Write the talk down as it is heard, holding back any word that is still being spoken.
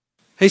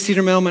Hey,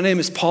 Cedar Mill, my name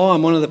is Paul.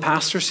 I'm one of the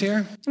pastors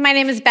here. My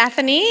name is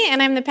Bethany,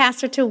 and I'm the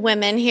pastor to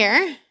women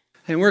here.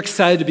 And we're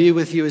excited to be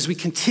with you as we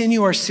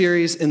continue our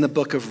series in the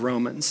book of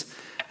Romans.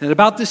 And at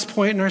about this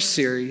point in our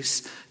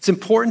series, it's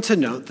important to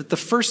note that the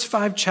first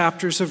 5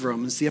 chapters of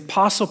Romans, the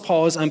Apostle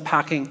Paul is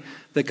unpacking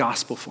the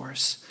gospel for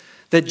us.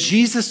 That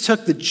Jesus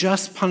took the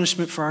just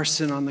punishment for our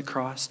sin on the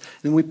cross.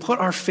 And when we put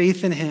our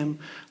faith in him,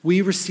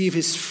 we receive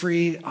his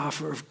free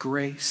offer of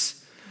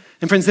grace.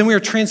 And friends, then we are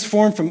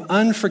transformed from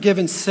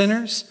unforgiven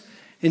sinners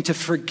into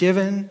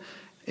forgiven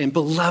and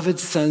beloved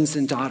sons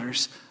and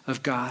daughters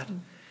of God.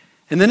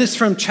 And then it's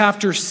from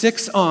chapter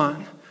 6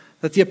 on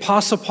that the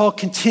Apostle Paul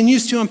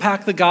continues to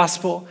unpack the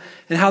gospel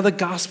and how the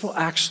gospel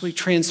actually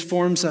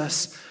transforms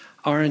us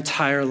our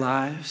entire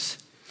lives.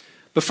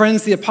 But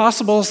friends, the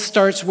Apostle Paul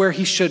starts where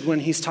he should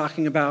when he's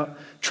talking about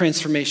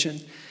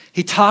transformation.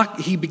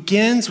 He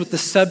begins with the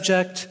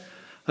subject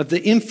of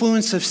the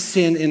influence of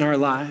sin in our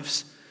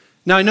lives.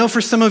 Now, I know for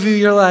some of you,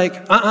 you're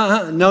like,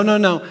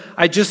 no.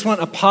 I just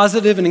want a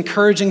positive and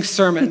encouraging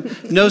sermon.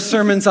 No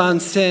sermons on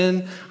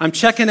sin. I'm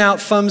checking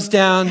out, thumbs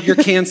down, you're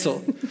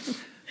canceled.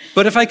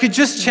 But if I could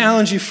just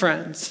challenge you,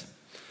 friends,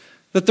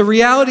 that the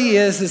reality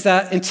is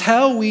that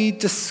until we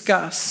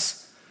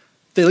discuss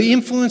the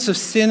influence of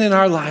sin in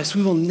our lives,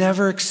 we will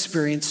never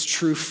experience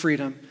true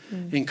freedom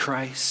in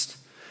Christ.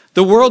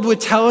 The world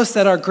would tell us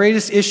that our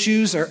greatest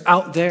issues are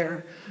out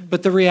there,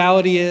 but the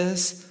reality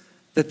is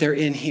that they're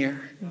in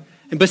here.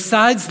 And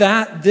besides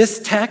that, this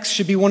text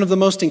should be one of the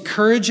most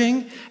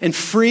encouraging and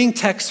freeing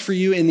texts for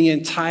you in the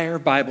entire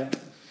Bible.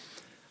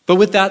 But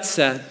with that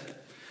said,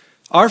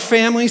 our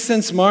family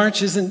since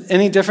March isn't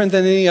any different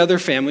than any other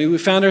family. We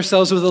found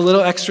ourselves with a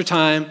little extra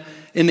time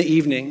in the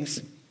evenings.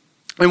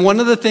 And one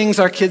of the things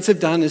our kids have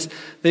done is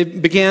they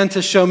began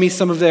to show me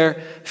some of their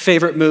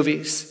favorite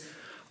movies.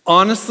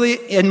 Honestly,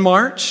 in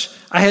March,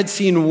 I had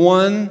seen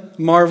one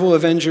Marvel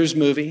Avengers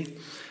movie.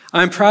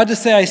 I'm proud to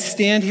say I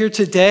stand here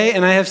today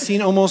and I have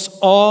seen almost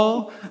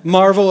all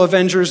Marvel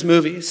Avengers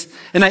movies.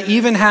 And I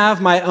even have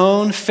my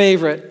own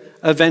favorite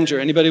Avenger.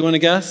 Anybody want to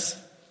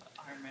guess?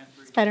 Iron Man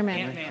 3.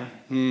 Spider-Man.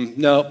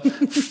 No,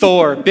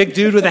 Thor, big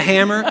dude with a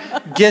hammer,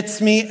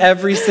 gets me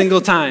every single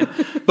time.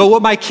 But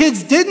what my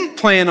kids didn't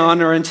plan on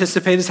or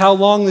anticipate is how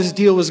long this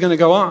deal was going to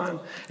go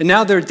on. And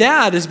now their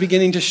dad is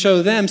beginning to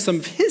show them some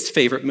of his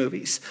favorite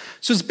movies.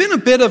 So it's been a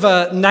bit of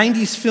a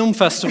 90s film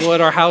festival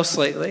at our house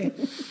lately.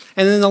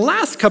 And in the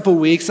last couple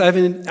weeks, I've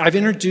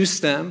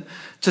introduced them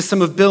to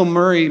some of Bill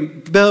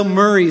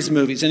Murray's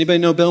movies. Anybody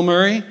know Bill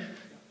Murray?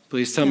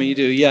 Please tell me you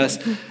do, yes.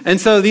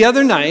 And so the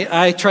other night,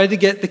 I tried to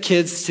get the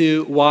kids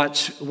to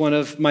watch one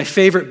of my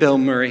favorite Bill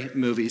Murray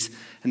movies,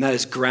 and that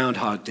is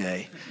Groundhog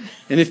Day.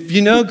 And if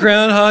you know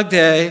Groundhog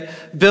Day,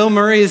 Bill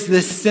Murray is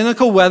this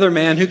cynical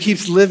weatherman who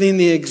keeps living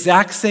the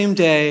exact same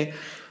day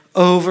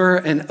over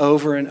and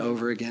over and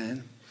over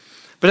again.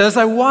 But as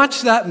I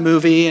watched that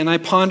movie and I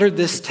pondered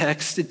this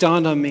text, it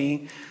dawned on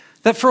me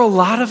that for a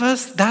lot of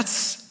us,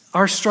 that's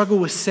our struggle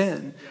with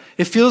sin.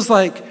 It feels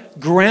like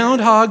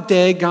Groundhog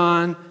Day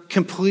gone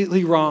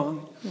completely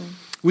wrong.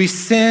 We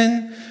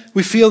sin,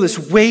 we feel this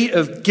weight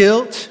of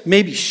guilt,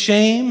 maybe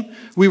shame,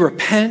 we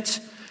repent,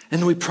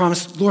 and then we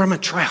promise, Lord, I'm going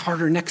to try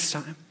harder next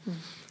time.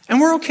 And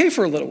we're okay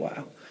for a little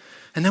while.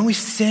 And then we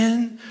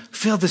sin,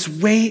 feel this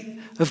weight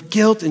of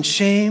guilt and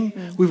shame.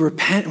 We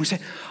repent and we say,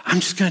 I'm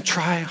just going to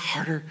try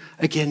harder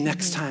again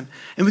next time.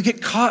 And we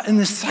get caught in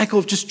this cycle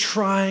of just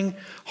trying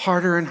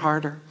harder and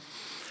harder.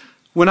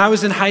 When I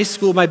was in high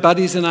school, my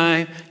buddies and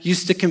I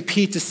used to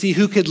compete to see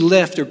who could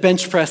lift or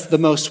bench press the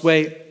most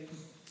weight.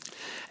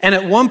 And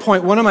at one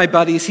point, one of my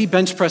buddies, he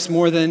bench pressed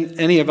more than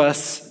any of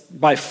us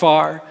by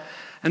far.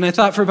 And I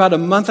thought for about a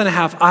month and a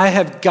half, I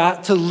have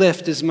got to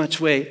lift as much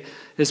weight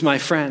as my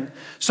friend.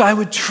 So I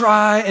would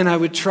try and I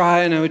would try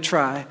and I would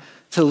try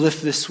to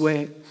lift this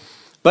weight.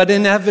 But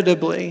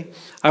inevitably,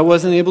 I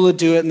wasn't able to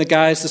do it, and the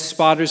guys, the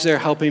spotters there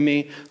helping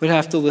me, would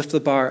have to lift the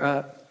bar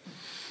up.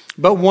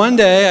 But one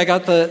day, I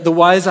got the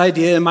wise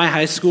idea in my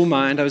high school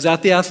mind. I was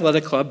at the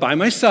athletic club by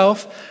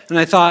myself, and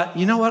I thought,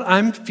 you know what?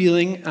 I'm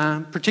feeling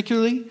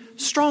particularly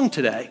strong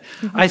today.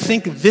 I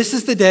think this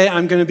is the day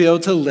I'm going to be able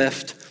to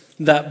lift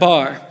that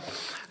bar.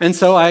 And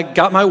so I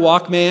got my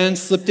Walkman,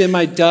 slipped in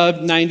my Dub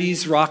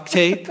 90s rock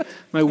tape,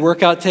 my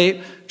workout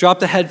tape, dropped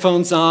the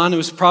headphones on. It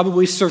was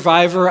probably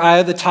Survivor, Eye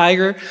of the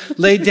Tiger,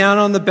 laid down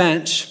on the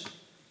bench.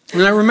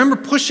 And I remember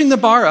pushing the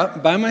bar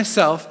up by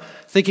myself,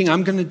 thinking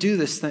I'm going to do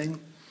this thing.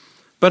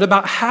 But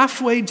about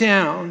halfway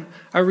down,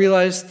 I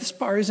realized this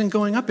bar isn't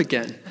going up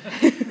again.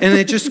 And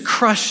it just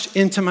crushed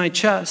into my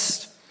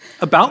chest.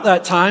 About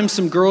that time,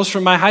 some girls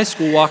from my high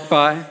school walked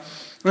by.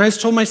 And I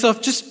just told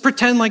myself, just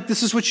pretend like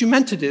this is what you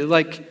meant to do.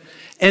 Like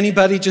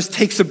anybody just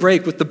takes a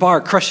break with the bar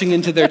crushing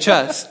into their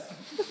chest.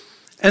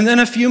 And then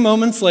a few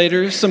moments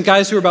later, some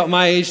guys who are about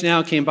my age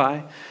now came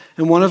by.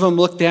 And one of them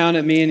looked down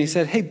at me and he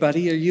said, hey,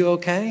 buddy, are you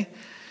okay?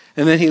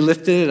 And then he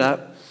lifted it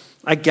up.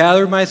 I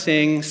gathered my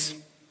things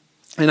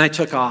and I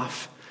took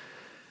off.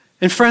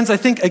 And friends, I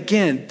think,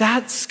 again,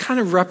 that's kind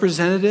of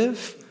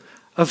representative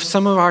of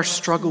some of our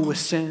struggle with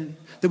sin.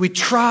 That we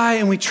try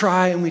and we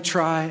try and we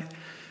try,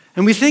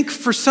 And we think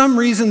for some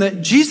reason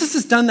that Jesus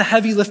has done the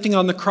heavy lifting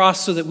on the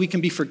cross so that we can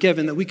be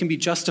forgiven, that we can be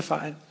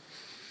justified.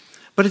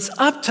 But it's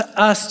up to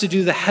us to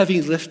do the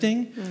heavy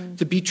lifting,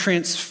 to be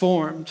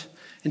transformed,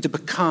 and to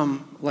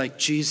become like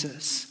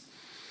Jesus.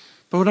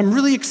 But what I'm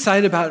really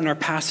excited about in our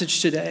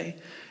passage today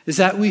is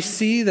that we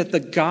see that the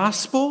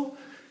gospel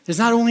is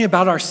not only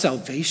about our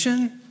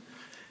salvation,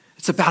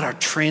 it's about our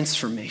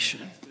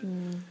transformation.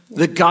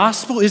 The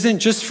gospel isn't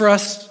just for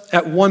us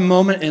at one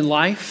moment in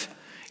life.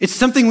 It's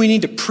something we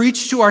need to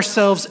preach to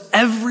ourselves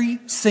every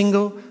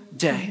single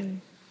day.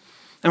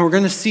 And we're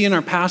going to see in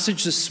our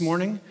passage this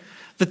morning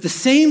that the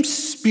same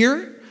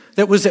Spirit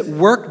that was at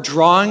work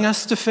drawing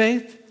us to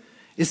faith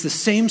is the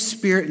same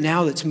Spirit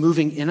now that's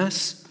moving in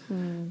us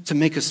to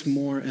make us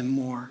more and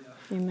more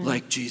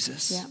like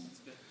Jesus. Yeah.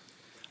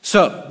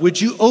 So,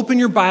 would you open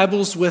your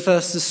Bibles with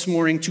us this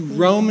morning to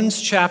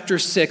Romans chapter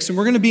 6, and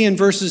we're going to be in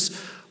verses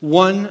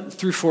 1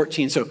 through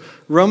 14. So,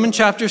 Romans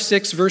chapter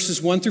 6,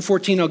 verses 1 through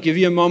 14. I'll give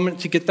you a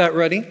moment to get that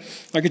ready.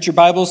 I'll get your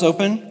Bibles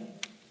open.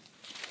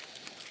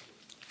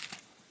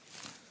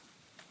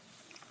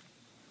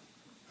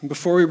 And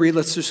before we read,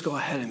 let's just go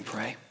ahead and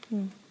pray.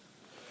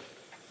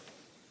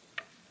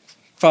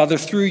 Father,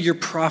 through your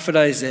prophet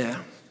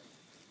Isaiah,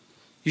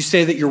 you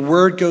say that your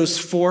word goes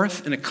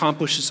forth and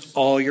accomplishes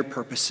all your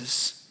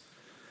purposes.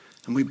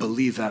 And we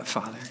believe that,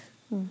 Father.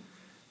 And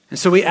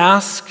so we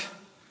ask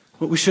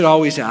what we should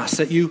always ask,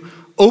 that you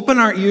open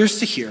our ears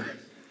to hear.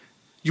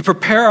 You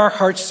prepare our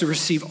hearts to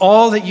receive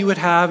all that you would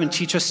have and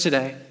teach us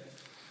today.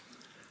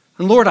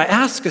 And Lord, I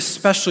ask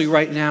especially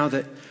right now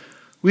that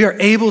we are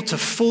able to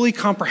fully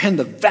comprehend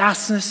the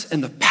vastness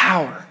and the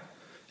power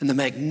and the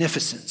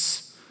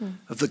magnificence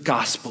of the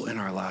gospel in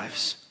our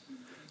lives.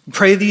 We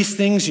pray these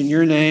things in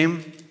your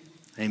name.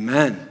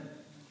 Amen.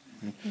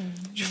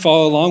 Would you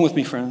follow along with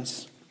me,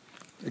 friends?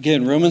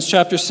 Again, Romans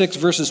chapter 6,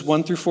 verses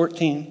 1 through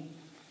 14.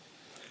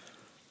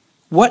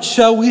 What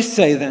shall we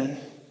say then?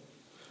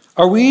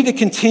 Are we to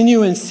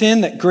continue in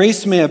sin that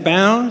grace may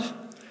abound?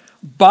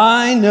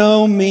 By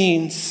no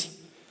means.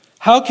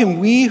 How can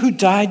we who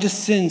died to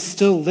sin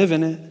still live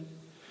in it?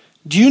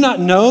 Do you not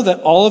know that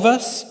all of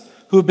us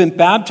who have been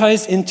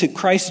baptized into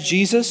Christ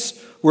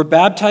Jesus were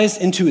baptized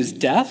into his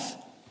death?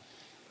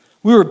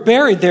 We were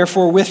buried,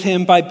 therefore, with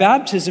him by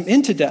baptism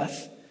into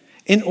death,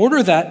 in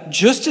order that,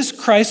 just as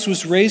Christ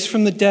was raised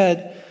from the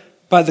dead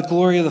by the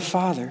glory of the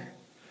Father,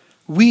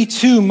 we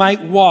too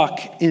might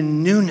walk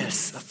in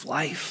newness of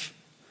life.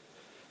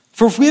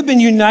 For if we have been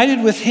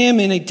united with him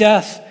in a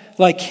death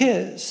like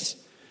his,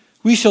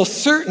 we shall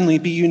certainly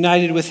be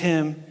united with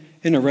him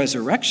in a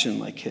resurrection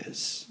like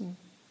his.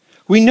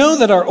 We know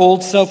that our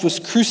old self was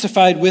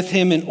crucified with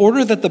him in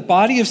order that the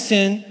body of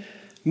sin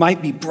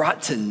might be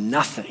brought to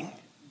nothing,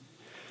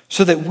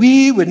 so that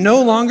we would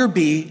no longer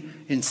be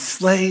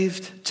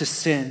enslaved to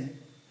sin.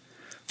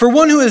 For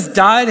one who has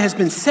died has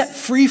been set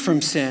free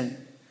from sin.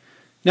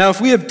 Now,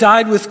 if we have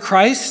died with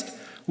Christ,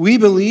 we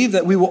believe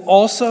that we will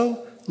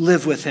also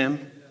live with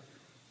him.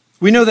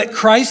 We know that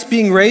Christ,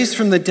 being raised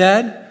from the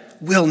dead,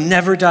 will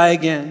never die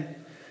again.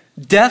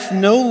 Death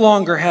no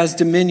longer has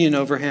dominion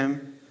over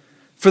him.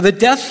 For the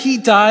death he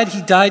died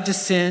to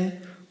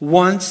sin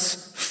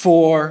once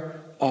for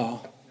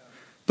all.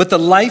 But the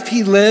life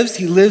he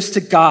lives to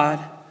God.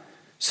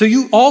 So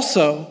you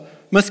also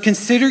must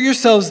consider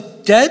yourselves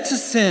dead to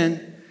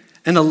sin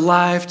and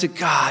alive to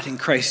God in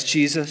Christ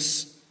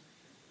Jesus.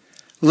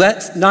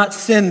 Let not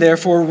sin,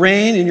 therefore,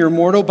 reign in your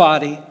mortal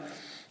body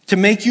to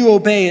make you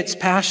obey its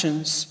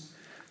passions.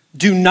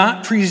 Do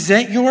not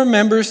present your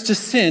members to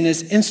sin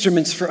as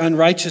instruments for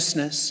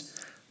unrighteousness,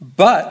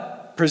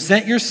 but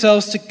present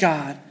yourselves to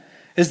God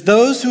as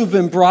those who have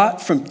been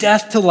brought from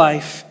death to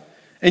life,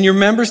 and your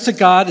members to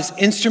God as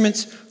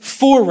instruments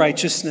for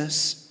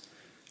righteousness.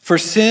 For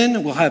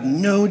sin will have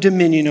no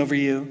dominion over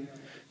you,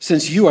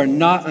 since you are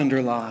not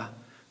under law,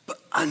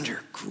 but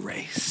under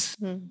grace.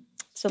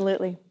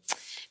 Absolutely.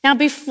 Now,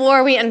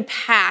 before we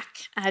unpack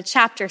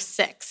chapter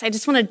 6, I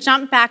just want to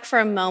jump back for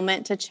a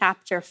moment to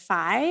chapter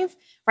 5,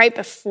 right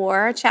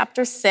before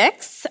chapter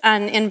 6,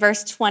 in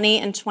verse 20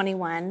 and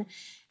 21.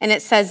 And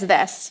it says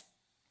this: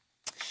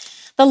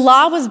 the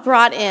law was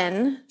brought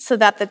in so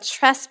that the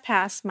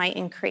trespass might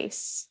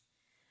increase.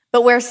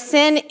 But where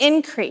sin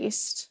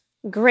increased,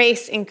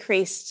 grace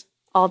increased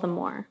all the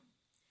more.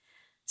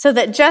 So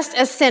that just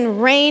as sin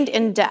reigned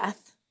in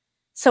death,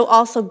 so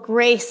also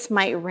grace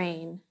might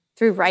reign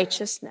through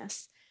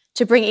righteousness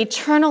to bring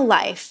eternal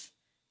life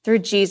through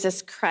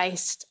Jesus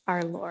Christ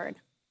our Lord.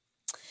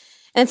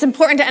 And it's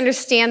important to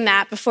understand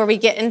that before we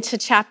get into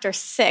chapter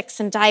 6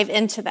 and dive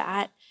into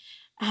that,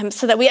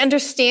 so that we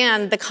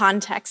understand the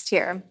context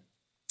here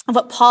of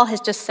what Paul has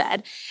just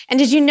said. And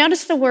did you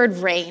notice the word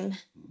reign?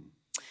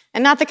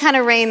 And not the kind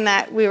of rain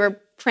that we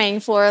were praying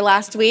for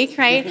last week,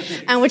 right?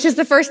 Which is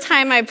the first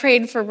time I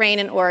prayed for rain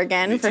in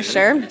Oregon, for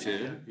sure. Me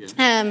too.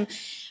 Yeah.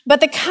 But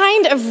the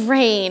kind of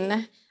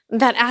rain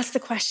that asks the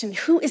question,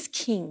 who is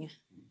king?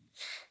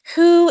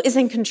 Who is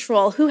in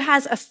control? Who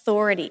has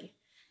authority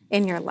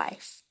in your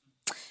life?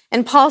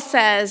 And Paul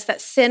says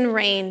that sin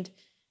reigned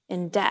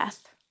in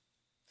death.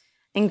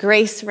 and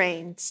grace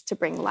reigns to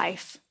bring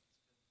life.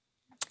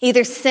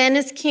 Either sin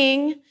is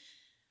king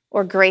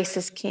or grace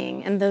is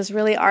king, and those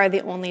really are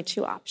the only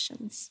two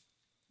options.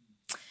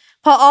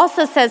 Paul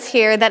also says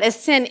here that as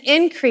sin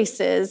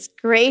increases,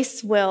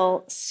 grace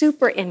will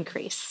super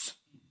increase.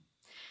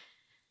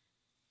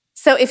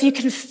 So if you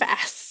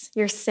confess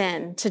your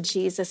sin to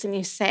Jesus and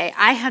you say,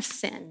 I have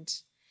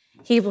sinned,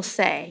 he will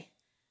say,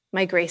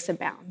 my grace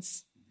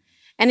abounds.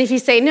 And if you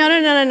say,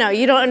 no,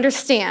 you don't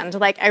understand,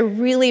 like I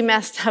really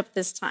messed up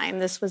this time,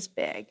 this was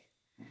big,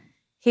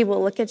 he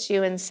will look at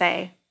you and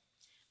say,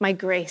 my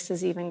grace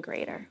is even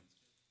greater.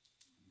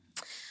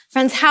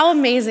 Friends, how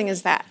amazing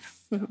is that?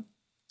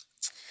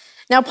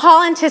 Now,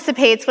 Paul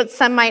anticipates what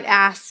some might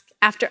ask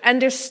after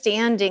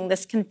understanding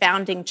this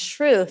confounding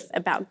truth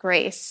about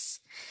grace.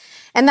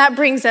 And that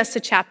brings us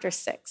to chapter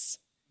 6.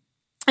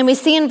 And we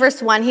see in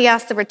verse 1, he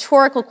asks the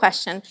rhetorical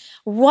question,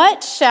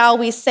 what shall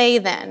we say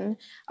then?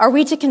 Are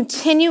we to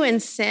continue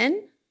in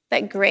sin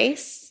that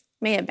grace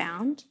may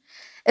abound?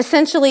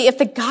 Essentially, if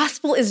the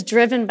gospel is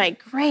driven by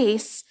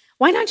grace,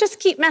 why not just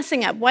keep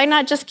messing up? Why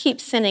not just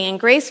keep sinning? And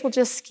grace will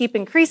just keep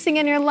increasing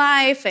in your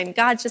life, and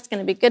God's just going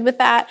to be good with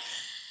that.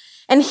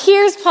 And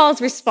here's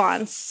Paul's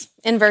response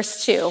in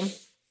verse 2.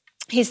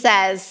 He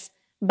says,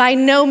 by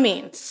no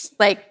means,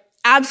 like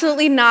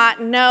absolutely not,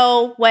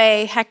 no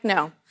way, heck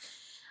no.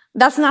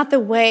 That's not the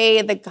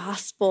way the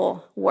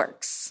gospel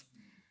works.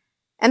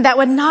 And that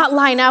would not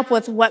line up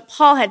with what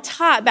Paul had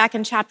taught back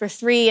in chapter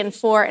 3 and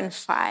 4 and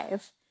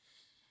 5.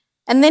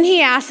 And then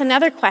he asks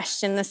another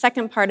question, the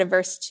second part of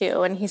verse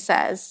 2, and he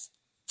says,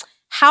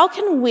 how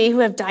can we who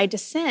have died to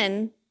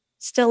sin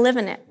still live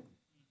in it?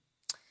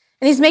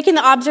 And he's making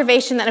the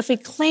observation that if we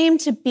claim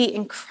to be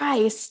in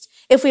Christ,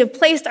 if we have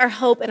placed our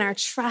hope and our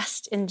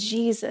trust in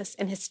Jesus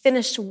and his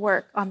finished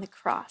work on the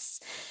cross,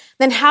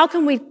 then how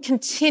can we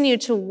continue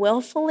to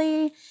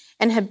willfully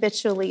and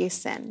habitually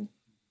sin?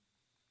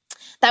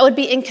 That would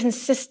be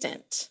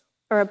inconsistent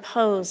or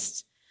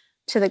opposed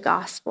to the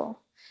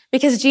gospel.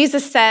 Because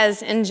Jesus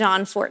says in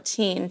John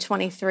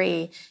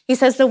 14:23, he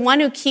says, the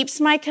one who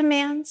keeps my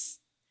commands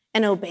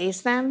and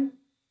obeys them,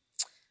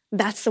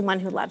 that's the one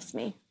who loves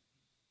me.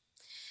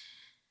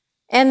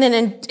 And then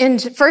in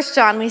 1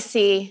 John, we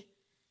see,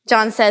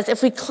 John says,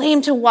 if we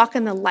claim to walk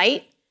in the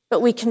light,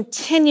 but we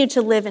continue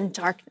to live in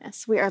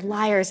darkness, we are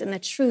liars and the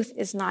truth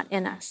is not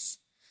in us.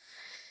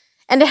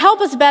 And to help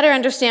us better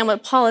understand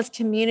what Paul is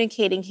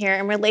communicating here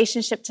in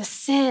relationship to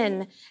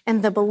sin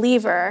and the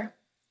believer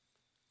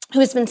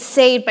who has been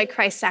saved by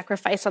Christ's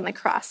sacrifice on the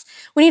cross,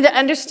 we need to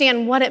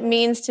understand what it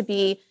means to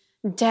be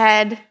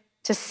dead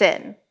to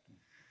sin.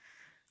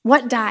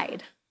 What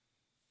died?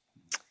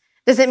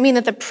 Does it mean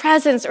that the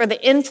presence or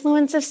the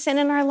influence of sin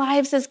in our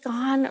lives is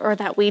gone, or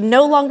that we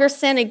no longer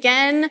sin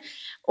again?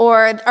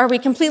 Or are we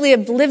completely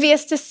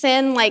oblivious to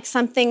sin, like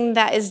something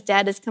that is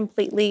dead is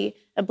completely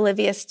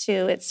oblivious to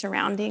its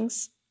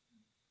surroundings?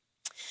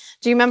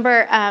 Do you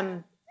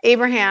remember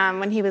Abraham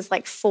when he was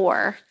like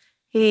 4?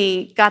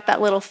 He got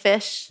that little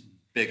fish.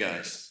 Big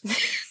Eyes.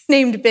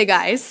 Named Big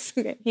Eyes.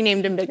 Okay, he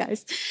named him Big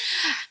Eyes.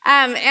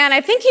 And I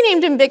think he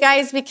named him Big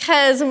Eyes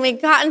because when we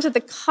got into the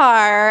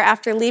car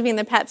after leaving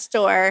the pet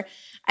store,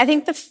 I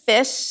think the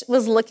fish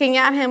was looking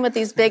at him with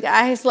these big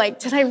eyes like,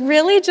 did I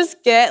really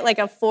just get like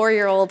a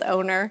 4-year-old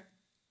owner?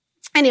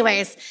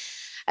 Anyways,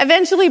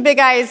 eventually Big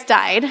Eyes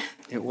died.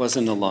 It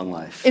wasn't a long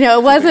life. You know,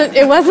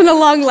 it wasn't a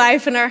long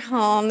life in our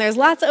home. There's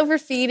lots of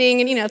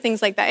overfeeding and,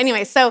 things like that.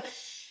 Anyway, so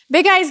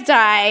Big Eyes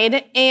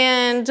died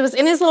and was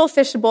in his little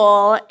fish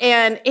bowl,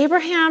 and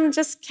Abraham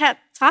just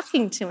kept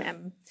talking to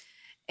him.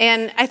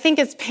 And I think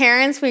as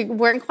parents, we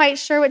weren't quite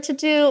sure what to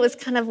do. It was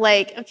kind of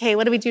like, okay,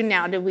 what do we do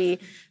now? Do we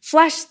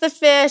flush the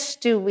fish?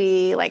 Do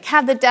we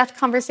have the death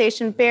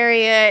conversation,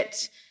 bury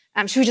it?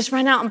 Should we just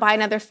run out and buy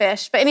another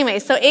fish? But anyway,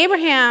 so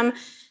Abraham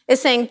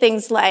is saying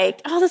things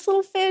like, oh, this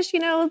little fish,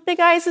 Big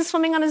Eyes is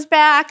swimming on his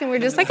back. And we're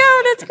just like,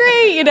 oh, that's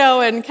great,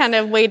 and kind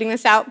of waiting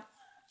this out.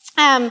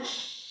 And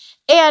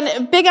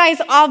Big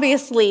Eyes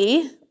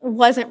obviously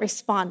wasn't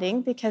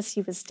responding because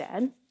he was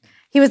dead.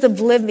 He was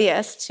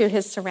oblivious to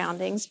his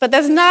surroundings. But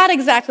that's not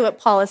exactly what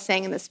Paul is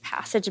saying in this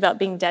passage about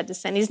being dead to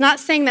sin. He's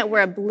not saying that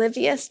we're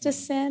oblivious to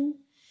sin,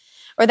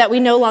 or that we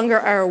no longer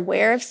are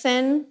aware of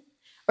sin,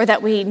 or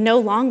that we no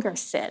longer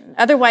sin.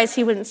 Otherwise,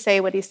 he wouldn't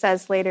say what he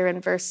says later in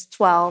verse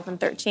 12 and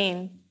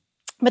 13.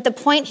 But the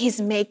point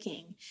he's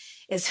making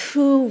is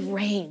who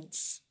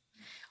reigns?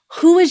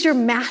 Who is your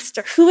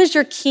master? Who is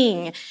your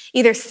king?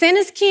 Either sin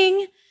is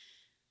king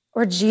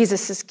or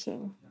Jesus is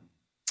king.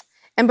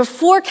 And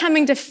before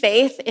coming to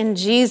faith in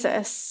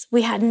Jesus,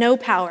 we had no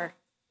power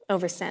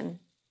over sin.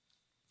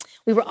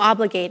 We were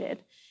obligated.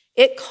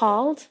 It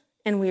called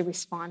and we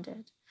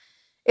responded.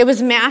 It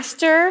was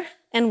master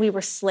and we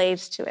were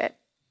slaves to it.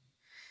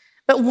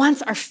 But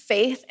once our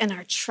faith and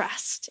our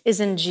trust is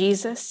in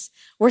Jesus,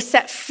 we're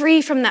set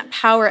free from that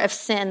power of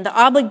sin, the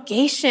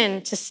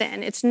obligation to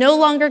sin. It's no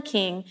longer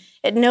king.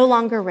 It no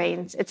longer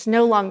reigns. It's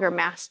no longer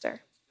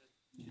master.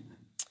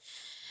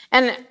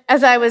 And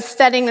as I was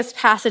studying this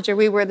passage, or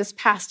we were this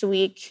past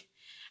week,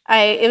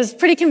 it was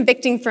pretty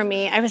convicting for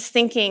me. I was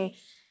thinking,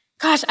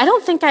 gosh, I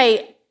don't think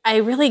I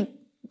really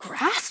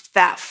grasped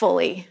that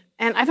fully.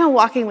 And I've been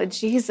walking with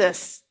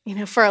Jesus,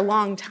 for a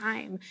long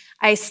time.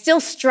 I still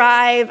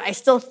strive. I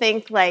still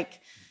think like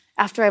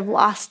after I've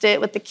lost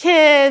it with the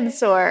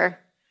kids or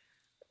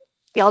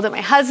yelled at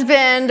my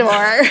husband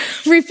or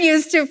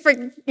refused to,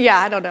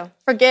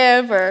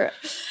 forgive or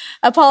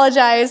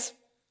apologize,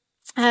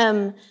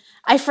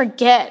 I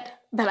forget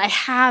that I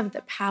have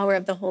the power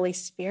of the Holy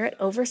Spirit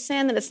over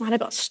sin, that it's not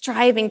about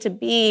striving to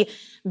be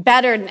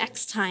better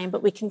next time,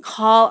 but we can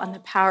call on the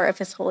power of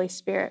his Holy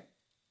Spirit.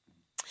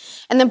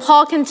 And then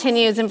Paul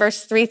continues in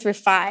verse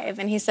 3-5,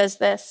 and he says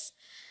this,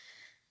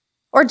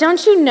 "Or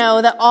don't you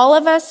know that all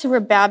of us who were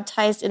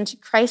baptized into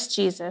Christ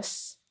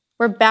Jesus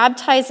were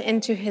baptized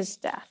into his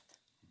death?"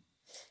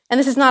 And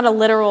this is not a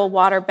literal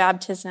water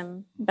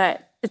baptism,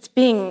 but it's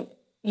being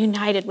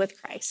united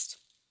with Christ.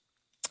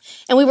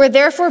 "And we were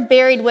therefore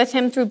buried with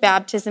him through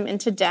baptism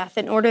into death,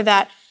 in order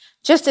that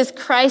just as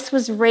Christ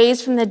was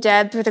raised from the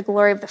dead through the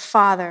glory of the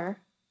Father,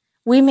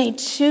 we may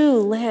too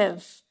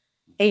live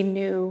a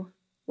new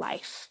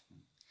life.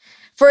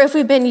 For if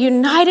we've been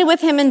united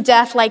with him in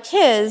death like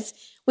his,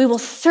 we will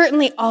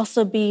certainly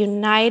also be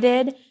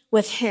united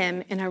with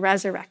him in a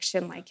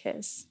resurrection like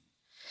his."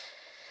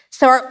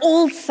 So our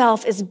old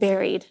self is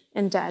buried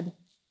and dead,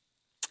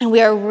 and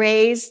we are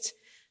raised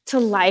to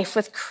life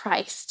with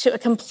Christ, to a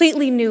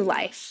completely new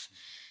life.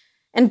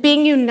 And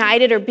being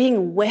united or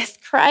being with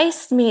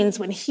Christ means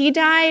when he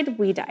died,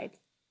 we died.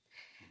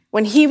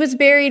 When he was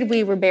buried,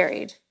 we were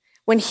buried.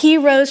 When he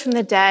rose from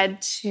the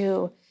dead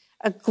to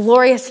a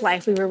glorious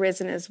life, we were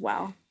risen as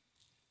well.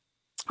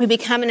 We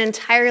become an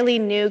entirely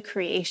new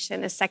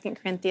creation, as 2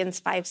 Corinthians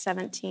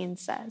 5:17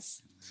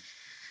 says.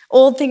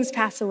 Old things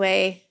pass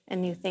away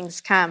and new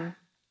things come.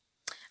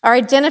 Our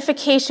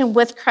identification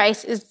with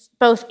Christ is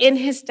both in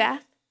his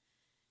death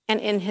and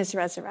in his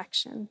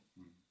resurrection.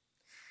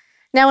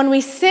 Now, when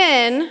we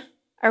sin,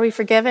 are we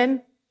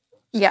forgiven?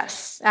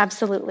 Yes,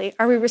 absolutely.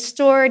 Are we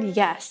restored?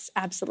 Yes,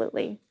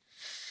 absolutely.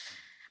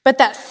 But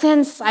that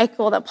sin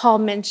cycle that Paul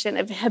mentioned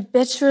of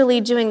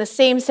habitually doing the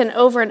same sin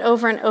over and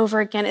over and over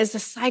again is the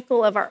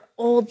cycle of our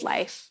old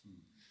life.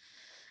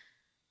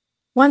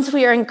 Once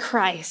we are in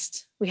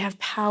Christ, we have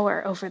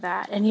power over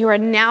that, and you are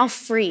now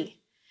free.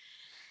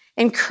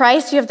 In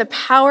Christ, you have the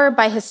power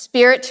by his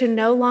Spirit to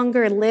no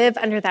longer live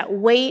under that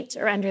weight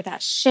or under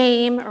that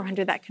shame or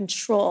under that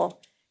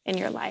control in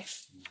your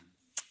life.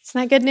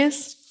 Isn't that good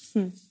news?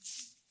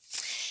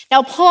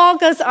 Now, Paul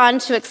goes on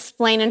to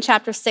explain in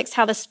chapter 6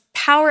 how this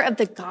power of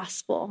the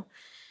gospel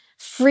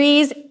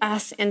frees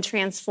us and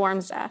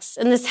transforms us.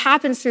 And this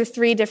happens through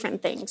 3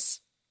 different things.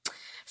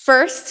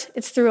 First,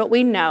 it's through what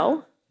we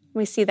know.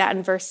 We see that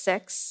in verse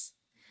 6.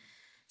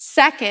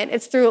 Second,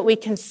 it's through what we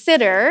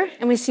consider,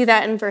 and we see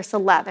that in verse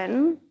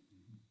 11.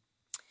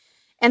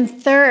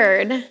 And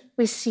third,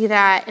 we see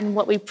that in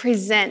what we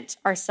present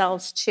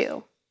ourselves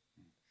to.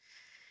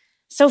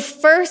 So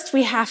first,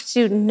 we have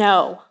to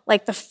know,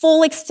 like the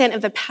full extent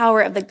of the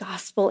power of the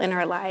gospel in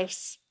our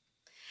lives.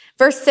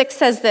 Verse 6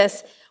 says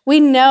this, "We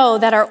know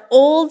that our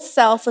old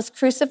self was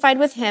crucified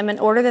with him in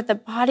order that the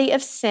body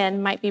of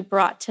sin might be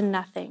brought to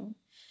nothing,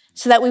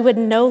 so that we would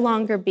no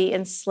longer be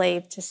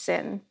enslaved to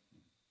sin."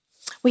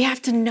 We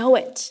have to know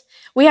it.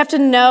 We have to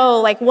know,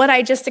 like what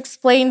I just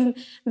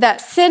explained,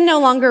 that sin no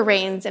longer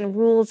reigns and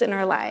rules in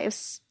our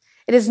lives.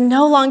 It is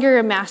no longer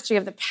a mastery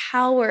of the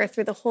power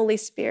through the Holy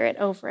Spirit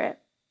over it.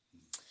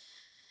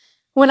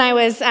 When I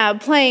was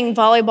playing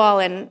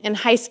volleyball in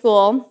high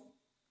school,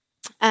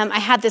 I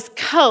had this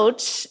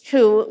coach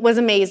who was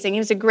amazing. He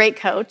was a great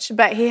coach,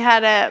 but he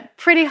had a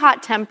pretty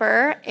hot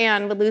temper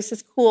and would lose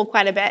his cool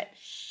quite a bit.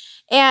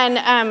 And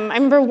I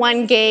remember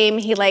one game,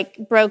 he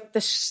broke the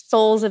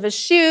soles of his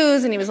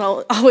shoes, and he was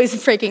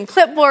always breaking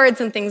clipboards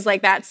and things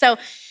like that. So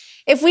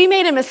if we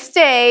made a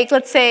mistake,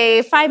 let's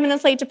say 5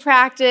 minutes late to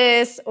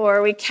practice,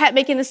 or we kept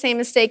making the same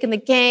mistake in the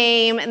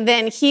game, and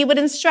then he would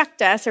instruct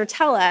us or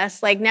tell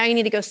us, now you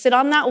need to go sit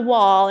on that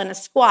wall in a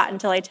squat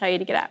until I tell you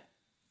to get up.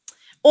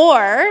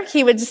 Or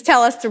he would just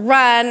tell us to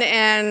run,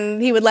 and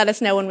he would let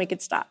us know when we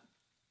could stop.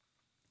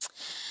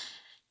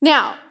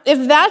 Now,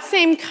 if that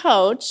same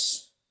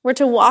coach were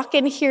to walk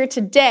in here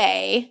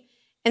today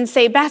and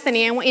say,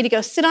 "Bethany, I want you to go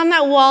sit on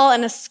that wall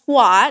in a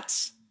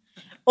squat,"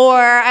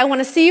 or "I want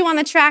to see you on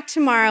the track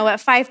tomorrow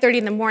at 5:30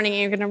 in the morning and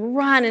you're going to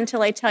run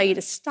until I tell you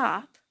to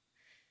stop,"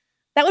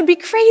 that would be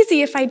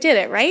crazy if I did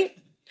it, right?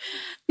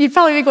 You'd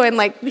probably be going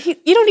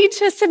you don't need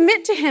to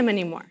submit to him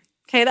anymore.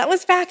 Okay, that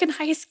was back in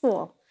high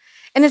school.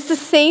 And it's the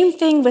same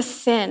thing with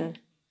sin.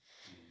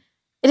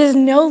 It is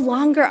no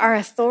longer our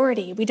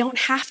authority. We don't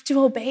have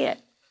to obey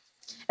it.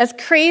 As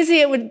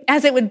crazy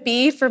as it would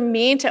be for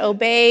me to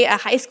obey a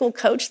high school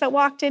coach that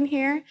walked in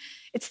here,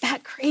 it's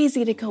that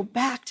crazy to go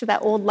back to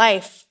that old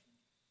life.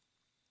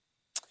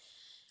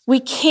 We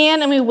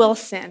can and we will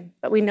sin,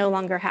 but we no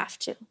longer have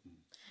to.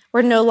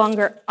 We're no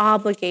longer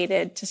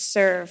obligated to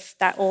serve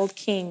that old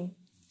king.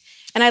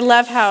 And I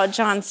love how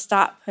John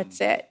Stott puts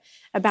it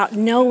about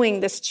knowing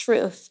this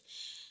truth.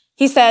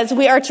 He says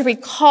we are to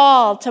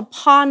recall, to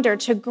ponder,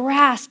 to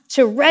grasp,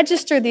 to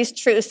register these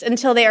truths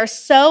until they are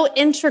so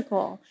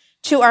integral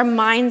to our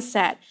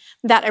mindset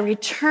that a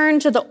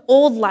return to the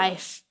old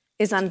life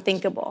is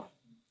unthinkable.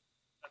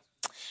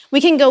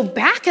 We can go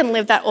back and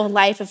live that old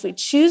life if we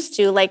choose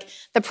to, like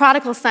the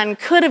prodigal son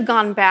could have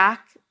gone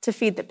back to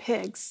feed the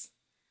pigs.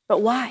 But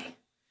why?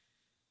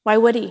 Why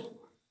would he?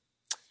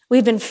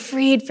 We've been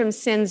freed from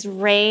sin's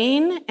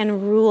reign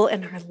and rule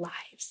in our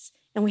lives.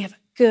 And we have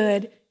a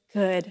good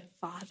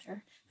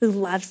Father who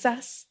loves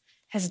us,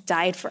 has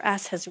died for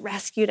us, has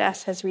rescued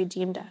us, has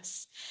redeemed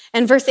us.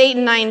 And verse 8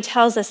 and 9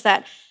 tells us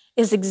that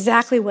is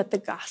exactly what the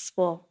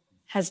gospel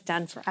has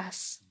done for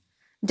us.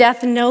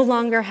 Death no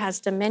longer has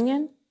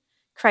dominion.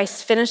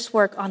 Christ's finished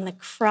work on the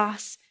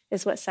cross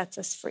is what sets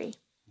us free.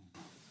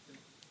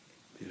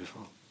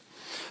 Beautiful.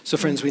 So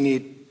friends, we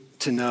need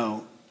to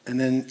know. And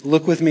then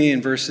look with me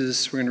in we're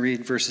going to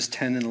read verses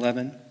 10 and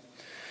 11.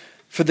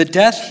 For the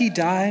death he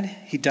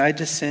died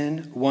to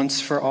sin once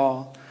for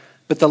all.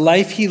 But the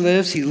life he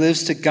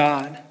lives to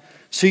God.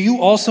 So you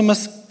also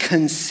must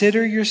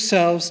consider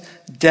yourselves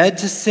dead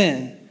to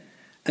sin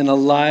and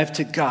alive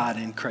to God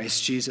in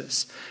Christ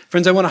Jesus.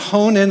 Friends, I want to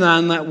hone in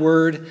on that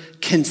word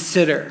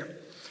consider.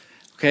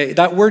 Okay,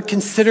 that word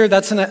consider,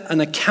 that's an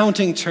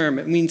accounting term.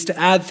 It means to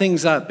add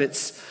things up.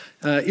 It's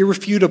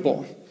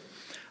irrefutable.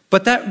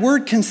 But that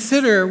word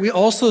consider, we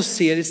also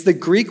see it. It's the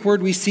Greek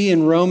word we see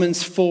in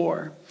Romans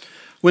 4.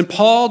 When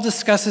Paul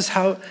discusses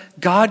how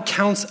God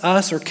counts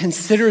us or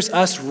considers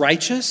us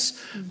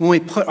righteous when we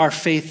put our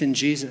faith in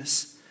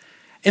Jesus.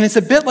 And it's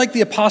a bit like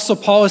the Apostle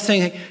Paul is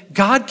saying, hey,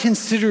 God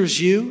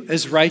considers you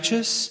as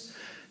righteous.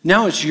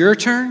 Now it's your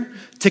turn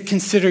to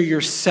consider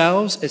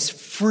yourselves as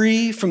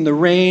free from the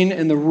reign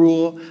and the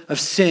rule of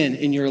sin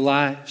in your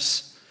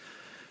lives.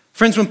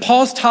 Friends, when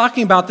Paul's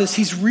talking about this,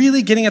 he's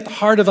really getting at the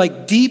heart of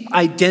like deep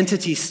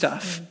identity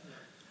stuff.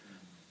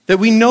 That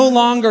we no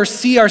longer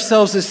see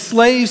ourselves as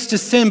slaves to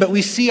sin, but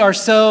we see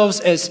ourselves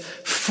as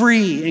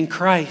free in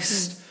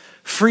Christ,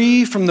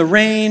 free from the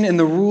reign and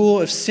the rule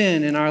of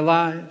sin in our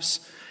lives.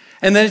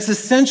 And that it's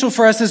essential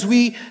for us as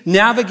we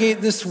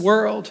navigate this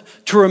world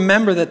to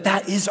remember that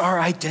that is our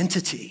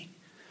identity.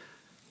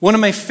 One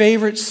of my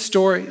favorite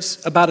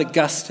stories about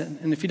Augustine,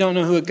 and if you don't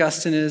know who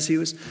Augustine is, he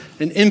was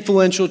an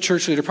influential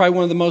church leader, probably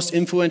one of the most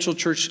influential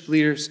church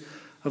leaders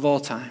of all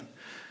time.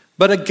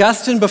 But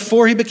Augustine,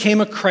 before he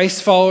became a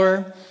Christ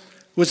follower,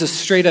 was a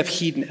straight up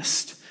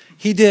hedonist.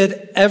 He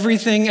did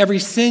everything, every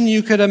sin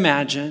you could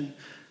imagine,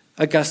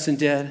 Augustine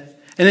did.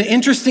 And an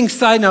interesting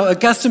side note,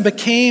 Augustine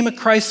became a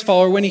Christ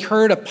follower when he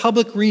heard a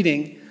public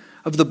reading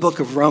of the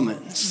book of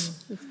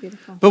Romans. That's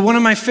beautiful. But one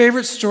of my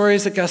favorite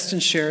stories Augustine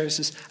shares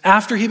is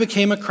after he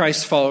became a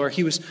Christ follower,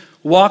 he was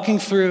walking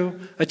through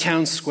a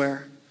town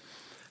square.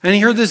 And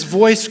he heard this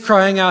voice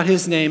crying out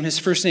his name, his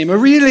first name,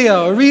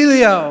 Aurelio,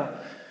 Aurelio.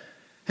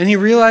 And he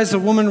realized the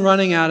woman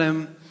running at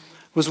him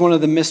was one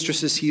of the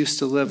mistresses he used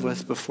to live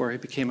with before he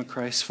became a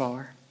Christ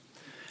follower.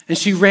 And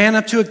she ran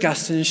up to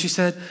Augustine and she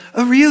said,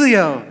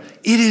 Aurelio,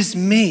 it is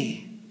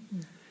me.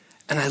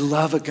 And I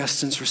love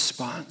Augustine's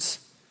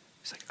response.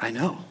 He's like, I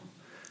know,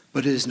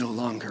 but it is no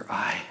longer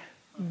I.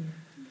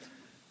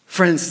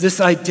 Friends, this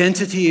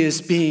identity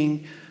is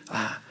being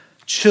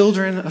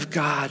children of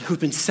God who've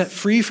been set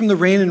free from the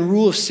reign and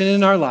rule of sin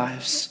in our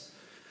lives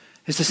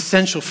is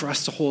essential for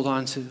us to hold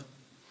on to.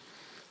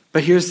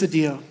 But here's the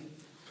deal.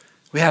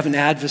 We have an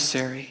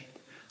adversary.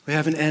 We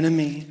have an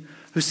enemy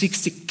who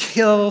seeks to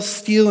kill,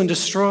 steal, and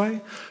destroy,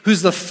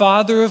 who's the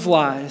father of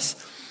lies.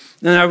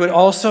 And I would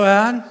also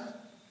add,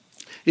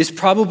 is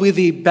probably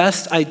the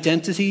best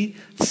identity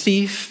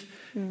thief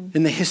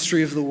in the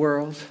history of the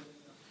world.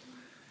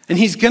 And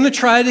he's going to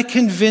try to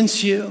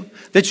convince you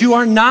that you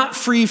are not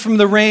free from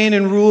the reign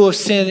and rule of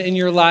sin in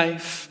your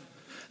life,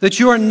 that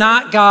you are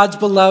not God's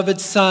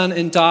beloved son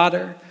and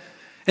daughter.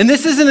 And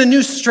this isn't a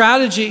new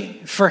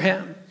strategy for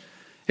him.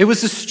 It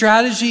was a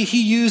strategy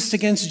he used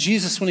against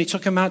Jesus when he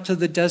took him out to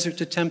the desert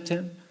to tempt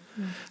him.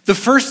 The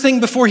first thing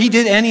before he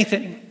did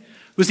anything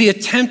was he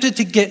attempted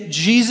to get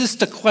Jesus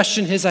to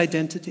question his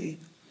identity.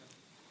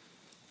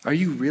 Are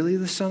you really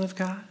the Son of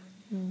God?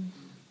 And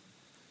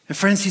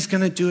friends, he's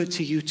going to do it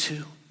to you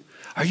too.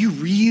 Are you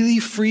really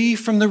free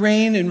from the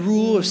reign and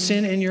rule of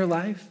sin in your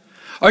life?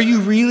 Are you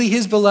really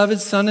his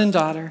beloved son and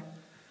daughter?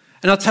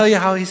 And I'll tell you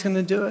how he's going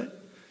to do it.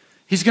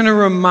 He's going to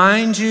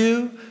remind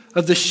you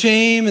of the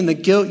shame and the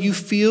guilt you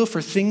feel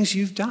for things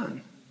you've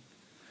done.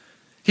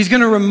 He's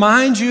going to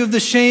remind you of the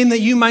shame that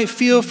you might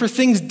feel for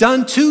things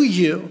done to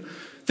you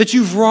that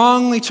you've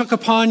wrongly took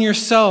upon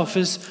yourself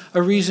as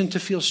a reason to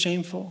feel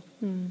shameful.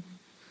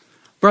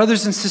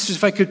 Brothers and sisters,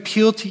 if I could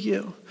appeal to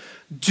you,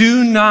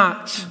 do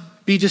not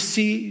be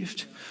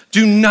deceived.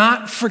 Do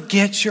not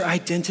forget your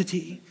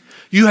identity.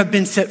 You have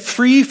been set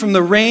free from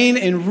the reign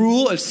and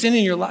rule of sin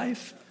in your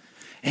life,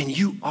 and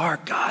you are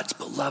God's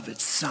beloved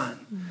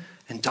son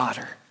and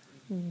daughter.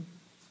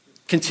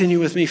 Continue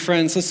with me,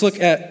 friends. Let's look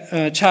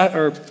at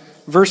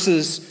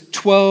verses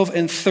 12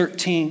 and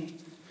 13.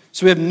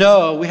 So we have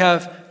know, we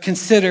have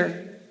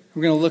consider.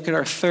 We're going to look at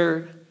our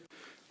third.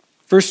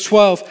 Verse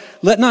 12,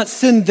 let not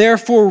sin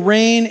therefore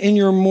reign in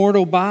your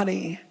mortal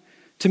body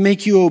to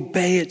make you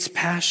obey its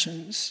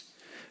passions.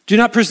 Do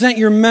not present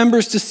your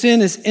members to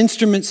sin as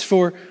instruments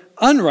for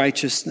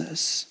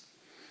unrighteousness,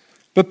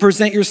 but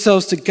present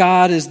yourselves to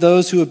God as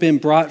those who have been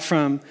brought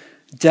from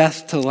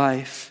death to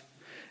life,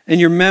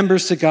 and your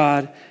members to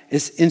God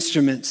as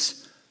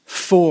instruments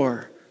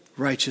for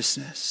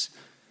righteousness.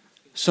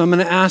 So I'm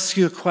going to ask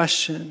you a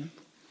question.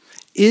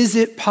 Is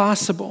it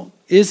possible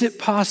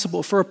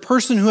for a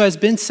person who has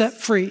been set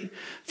free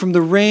from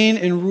the reign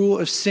and rule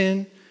of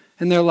sin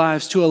in their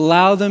lives to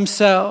allow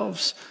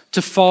themselves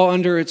to fall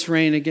under its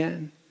reign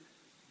again?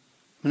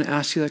 I'm going to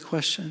ask you that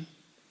question.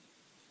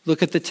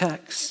 Look at the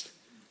text.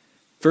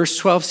 Verse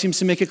 12 seems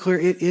to make it clear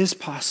it is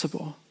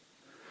possible,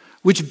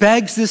 which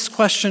begs this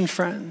question,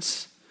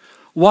 friends.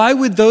 Why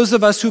would those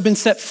of us who've been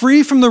set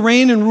free from the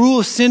reign and rule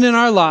of sin in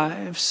our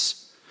lives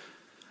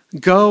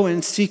go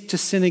and seek to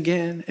sin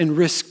again and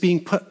risk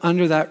being put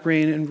under that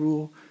reign and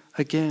rule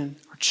again,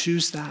 or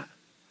choose that?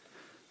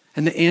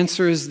 And the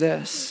answer is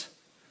this: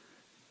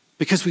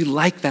 because we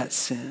like that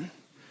sin.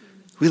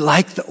 We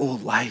like the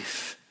old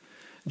life.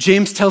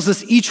 James tells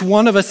us each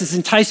one of us is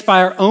enticed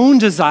by our own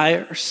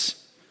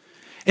desires,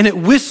 and it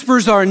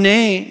whispers our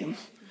name,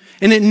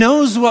 and it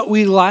knows what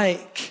we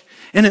like,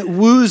 and it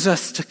woos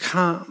us to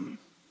come.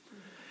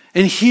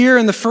 And here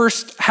in the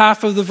first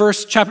half of the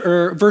verse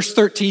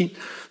 13,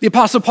 the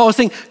Apostle Paul is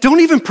saying,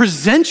 don't even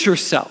present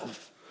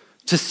yourself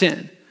to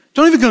sin.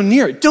 Don't even go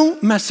near it.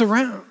 Don't mess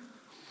around.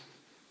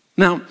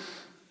 Now,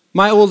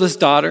 my oldest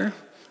daughter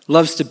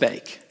loves to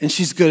bake, and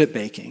she's good at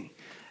baking.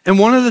 And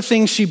one of the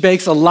things she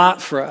bakes a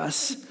lot for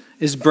us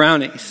is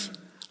brownies,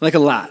 like a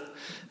lot.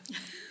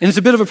 And it's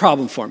a bit of a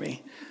problem for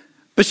me.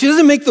 But she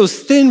doesn't make those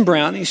thin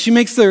brownies. She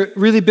makes the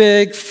really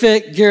big,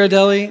 thick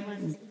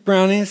Ghirardelli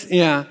brownies.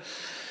 Yeah.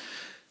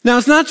 Now,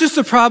 it's not just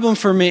a problem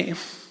for me.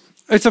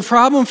 It's a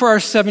problem for our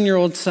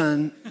 7-year-old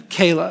son,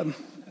 Caleb.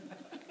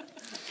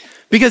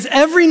 Because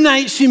every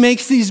night she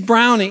makes these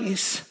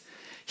brownies,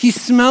 he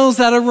smells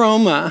that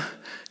aroma,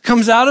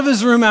 comes out of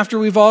his room after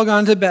we've all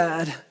gone to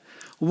bed,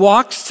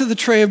 walks to the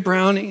tray of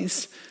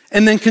brownies,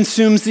 and then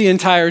consumes the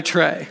entire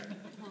tray.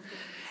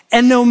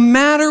 And no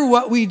matter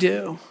what we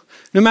do,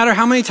 no matter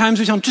how many times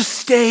we tell him, just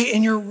stay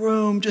in your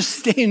room, just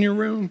stay in your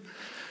room.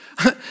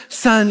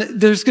 Son,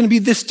 there's going to be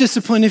this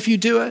discipline if you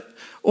do it.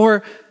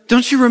 Or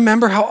don't you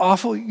remember how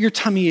awful your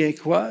tummy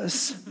ache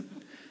was?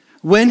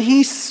 When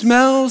he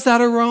smells that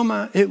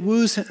aroma, it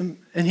woos him,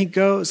 and he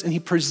goes and he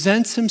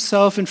presents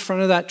himself in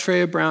front of that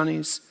tray of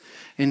brownies,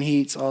 and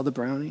he eats all the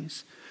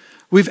brownies.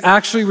 We've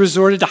actually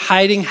resorted to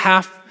hiding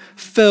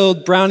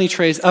half-filled brownie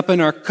trays up in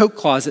our coat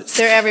closets.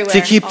 They're everywhere,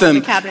 to keep them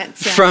the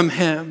cabinets, yeah. From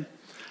him.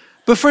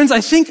 But friends,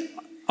 I think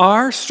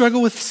our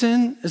struggle with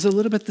sin is a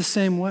little bit the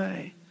same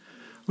way.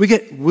 We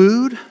get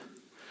wooed,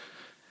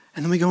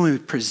 and then we go and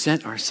we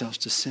present ourselves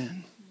to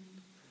sin.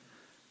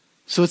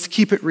 So let's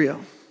keep it real.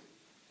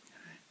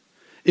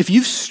 If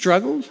you've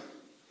struggled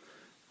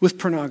with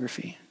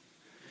pornography,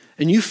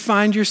 and you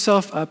find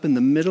yourself up in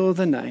the middle of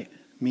the night,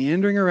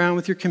 meandering around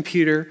with your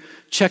computer,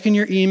 checking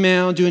your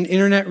email, doing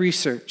internet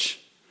research,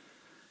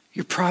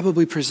 you're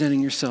probably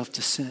presenting yourself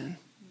to sin.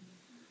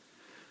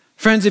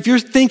 Friends, if you're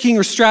thinking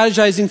or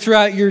strategizing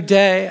throughout your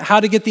day how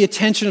to get the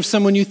attention of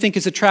someone you think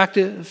is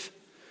attractive,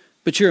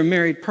 but you're a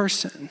married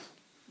person,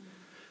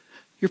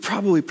 you're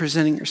probably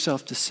presenting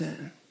yourself to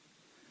sin.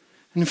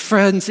 And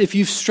friends, if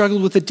you've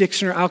struggled with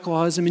addiction or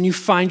alcoholism and you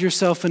find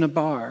yourself in a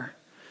bar,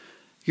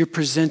 you're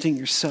presenting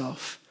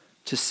yourself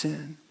to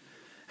sin.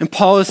 And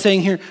Paul is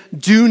saying here,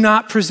 do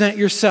not present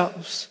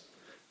yourselves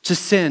to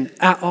sin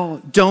at all.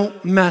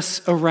 Don't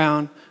mess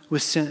around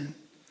with sin.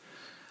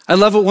 I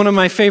love what one of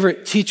my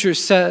favorite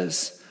teachers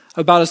says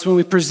about us when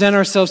we present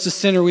ourselves to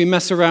sin or we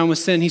mess around with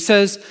sin. He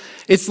says,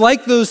 it's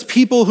like those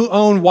people who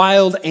own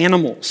wild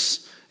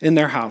animals in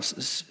their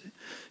houses.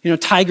 You know,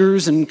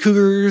 tigers and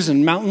cougars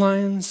and mountain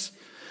lions.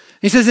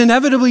 He says,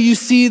 inevitably you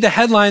see the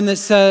headline that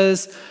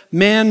says,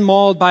 man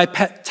mauled by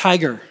pet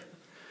tiger.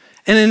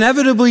 And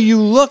inevitably you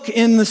look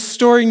in the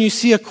story and you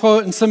see a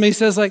quote and somebody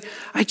says like,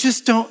 I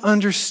just don't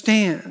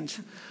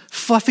understand.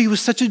 Fluffy was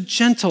such a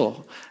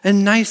gentle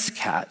and nice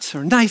cat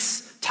or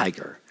nice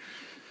tiger.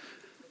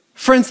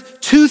 Friends,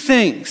 two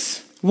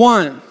things.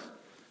 One,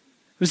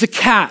 it was a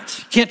cat.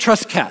 You can't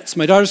trust cats.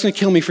 My daughter's gonna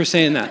kill me for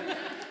saying that.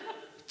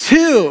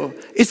 Two,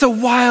 it's a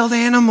wild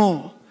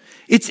animal.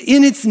 It's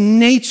in its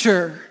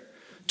nature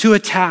to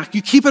attack.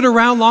 You keep it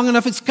around long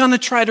enough, it's gonna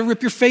try to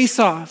rip your face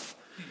off.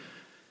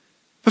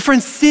 But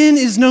friends, sin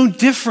is no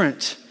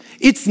different.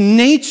 Its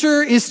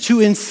nature is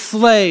to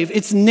enslave.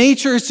 Its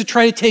nature is to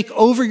try to take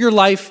over your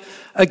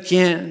life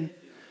again.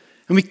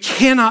 And we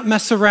cannot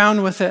mess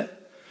around with it.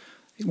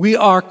 We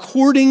are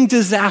courting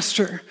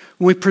disaster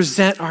when we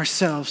present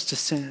ourselves to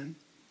sin.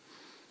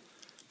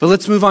 But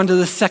let's move on to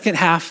the second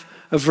half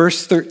of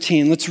verse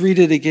 13. Let's read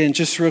it again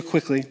just real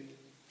quickly.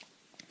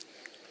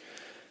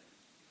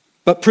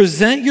 But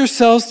present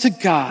yourselves to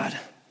God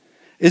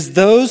as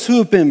those who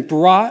have been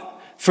brought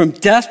from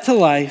death to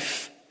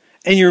life,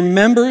 and your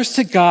members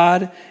to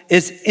God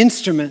as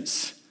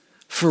instruments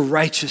for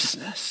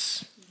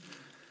righteousness.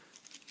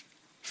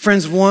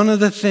 Friends, one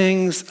of the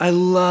things I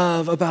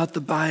love about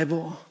the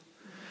Bible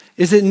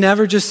is it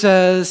never just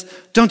says,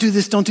 don't do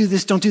this, don't do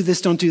this, don't do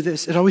this, don't do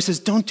this. It always says,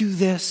 don't do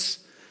this,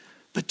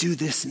 but do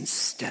this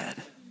instead.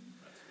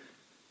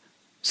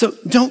 So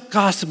don't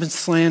gossip and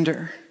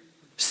slander.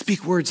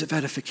 Speak words of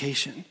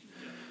edification.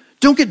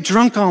 Don't get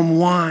drunk on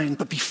wine,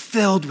 but be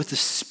filled with the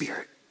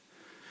Spirit.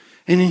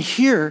 And in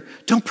here,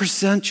 don't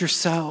present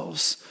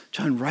yourselves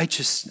to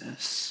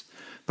unrighteousness,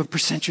 but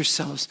present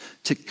yourselves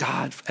to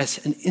God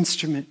as an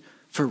instrument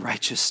for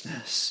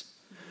righteousness.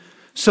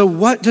 So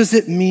what does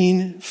it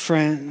mean,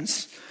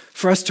 friends,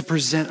 for us to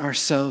present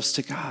ourselves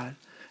to God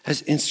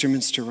as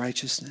instruments to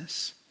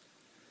righteousness?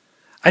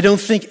 I don't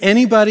think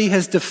anybody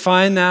has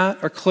defined that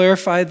or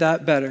clarified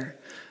that better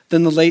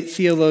than the late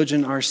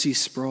theologian R.C.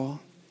 Sproul.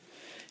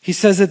 He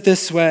says it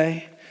this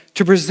way: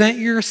 to present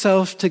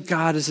yourself to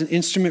God as an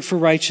instrument for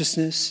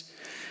righteousness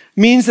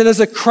means that as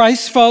a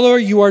Christ follower,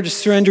 you are to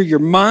surrender your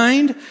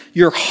mind,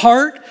 your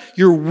heart,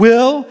 your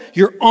will,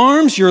 your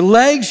arms, your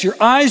legs, your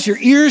eyes, your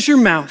ears, your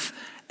mouth,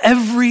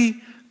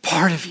 every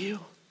part of you,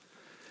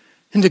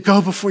 and to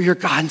go before your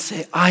God and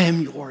say, I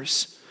am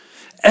yours.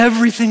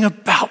 Everything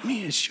about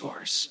me is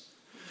yours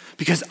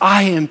because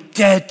I am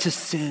dead to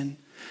sin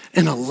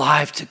and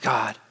alive to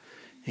God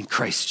in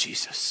Christ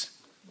Jesus.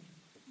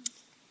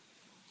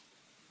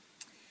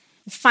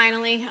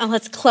 Finally,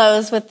 let's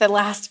close with the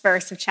last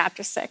verse of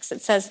chapter 6.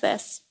 It says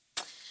this: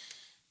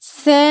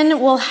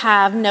 sin will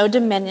have no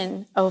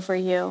dominion over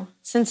you,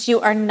 since you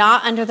are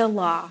not under the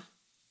law,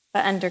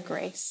 but under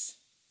grace.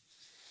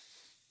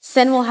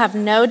 Sin will have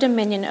no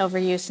dominion over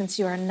you, since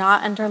you are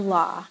not under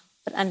law,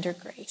 but under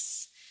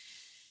grace.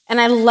 And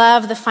I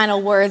love the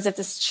final words of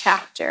this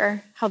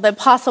chapter, how the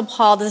Apostle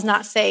Paul does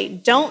not say,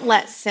 don't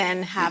let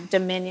sin have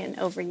dominion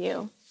over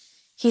you.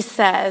 He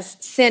says,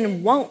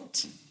 sin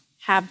won't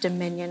have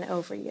dominion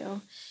over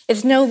you.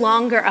 It's no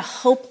longer a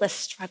hopeless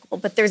struggle,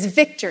 but there's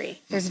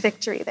victory. There's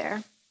victory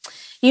there.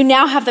 You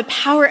now have the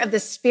power of the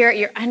Spirit.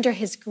 You're under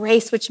his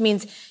grace, which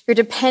means your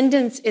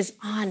dependence is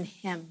on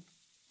him.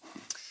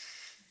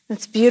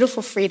 It's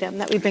beautiful freedom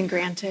that we've been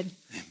granted.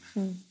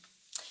 Amen.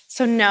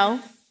 So know,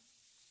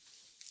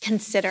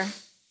 consider,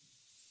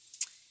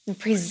 and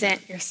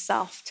present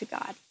yourself to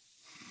God.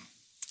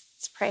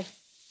 Let's pray.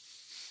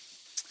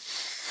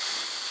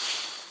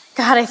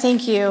 God, I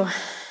thank you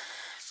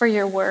for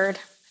your word.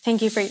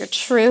 Thank you for your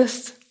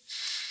truth.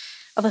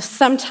 Although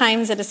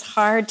sometimes it is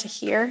hard to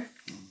hear.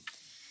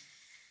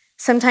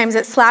 Sometimes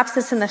it slaps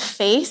us in the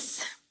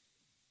face.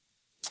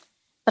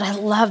 But I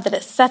love that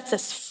it sets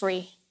us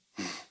free.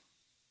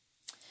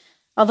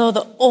 Although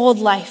the old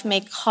life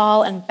may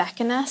call and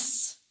beckon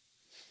us,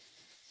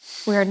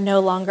 we are no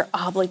longer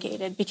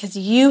obligated because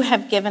you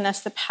have given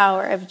us the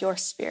power of your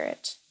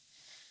Spirit.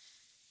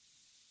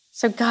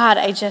 So God,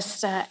 I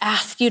just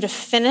ask you to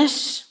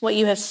finish what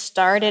you have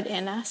started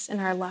in us, in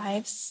our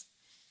lives,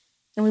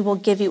 and we will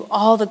give you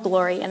all the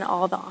glory and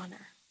all the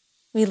honor.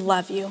 We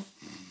love you.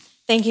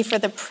 Thank you for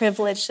the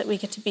privilege that we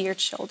get to be your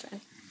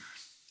children.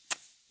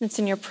 It's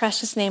in your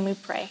precious name we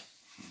pray.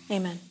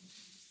 Amen.